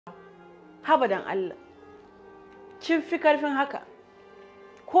haba dan Allah, kin fi karfin haka,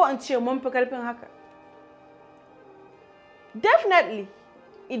 ko in ce mun fi karfin haka. Definitely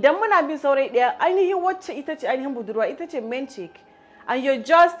idan muna bin saurayi ɗaya, ainihin wacce ita ce ainihin budurwa, ita ce main chick, and you're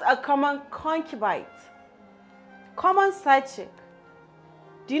just a common concubine, common side chick.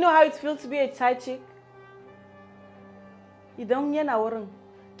 Do you know how it feels to be a side chick? Idan yana wurin,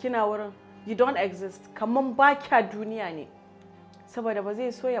 kina wurin, you don't exist, kaman ba kya duniya ne, saboda ba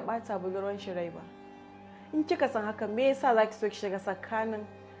zai so ya bata budurwan shi rai ba. In kika san haka, me yasa zaki so ki shiga tsakanin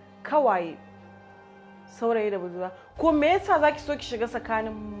kawaye saurayi da budurwa, ko me yasa zaki so ki shiga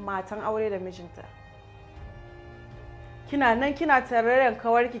tsakanin matan aure da mijinta? Kina nan kina tararen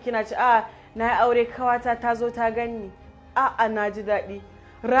kawarki, kina ci na yi aure, kawata ta zo ta ganni, na ji daɗi.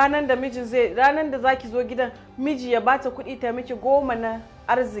 Ranan da zaki zo gidan miji ya bata kuɗi ta miki 10 na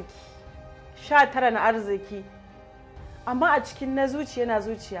arziki, 19 na arziki, amma a cikin na zuciya na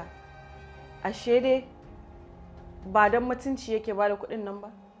zuciya, ashe dai ba don mutunci yake bada kuɗin nan ba,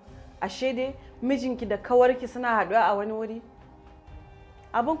 ashe dai mijinki da kawarki suna haɗuwa a wani wuri.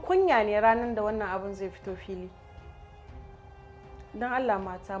 Abin kunya ne ranar da wannan abin zai fito fili. Don Allah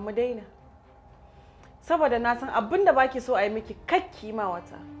mata mu daina, saboda na san abin da baki so a yi miki kakki ma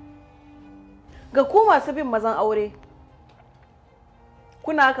wata. Ga ku masu bin mazan aure,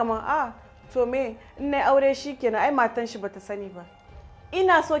 kuna kaman to me in na aure shi kenan, ai matan shi bata sani ba.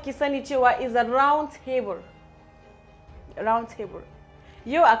 Ina so ki sani cewa is a round table.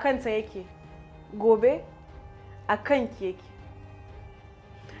 Yau a kanta yake, gobe a kanki yake.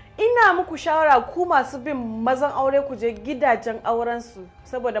 Ina muku shawara ku masu bin mazan aure ku je gidajen aurensu,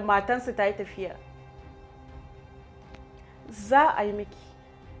 saboda matansu ta yi tafiya. Za a yi miki,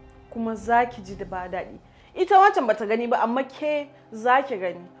 kuma za ki ji da ba daɗi. Ita wancan bata gani ba, amma ke za ki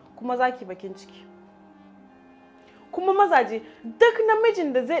gani, kuma za ki bakin ciki. Kuma mazaje, duk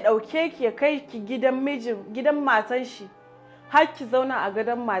namijin da zai ɗauke ki ya kai ki gidan matan shi, har ki zauna a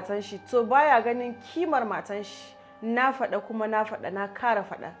gadon matan shi, to baya ganin kimar matan shi. Na faɗa kuma na faɗa, na kara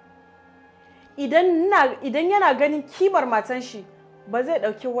faɗa. Idan yana ganin kimar matan shi, ba zai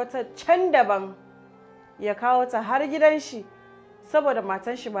ɗauki wata can daban ya kawo ta har gidan shi, saboda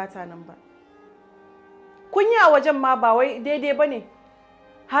matan shi ba ta nan ba. Kunya a wajen ma ba wai daidai ba ne,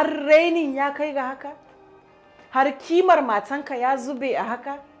 har rainin ya kai ga haka, har kimar matanka ya zube a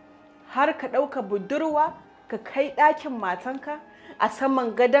haka, har ka ɗauka budurwa ka kai ɗakin matanka a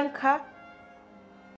saman gadonka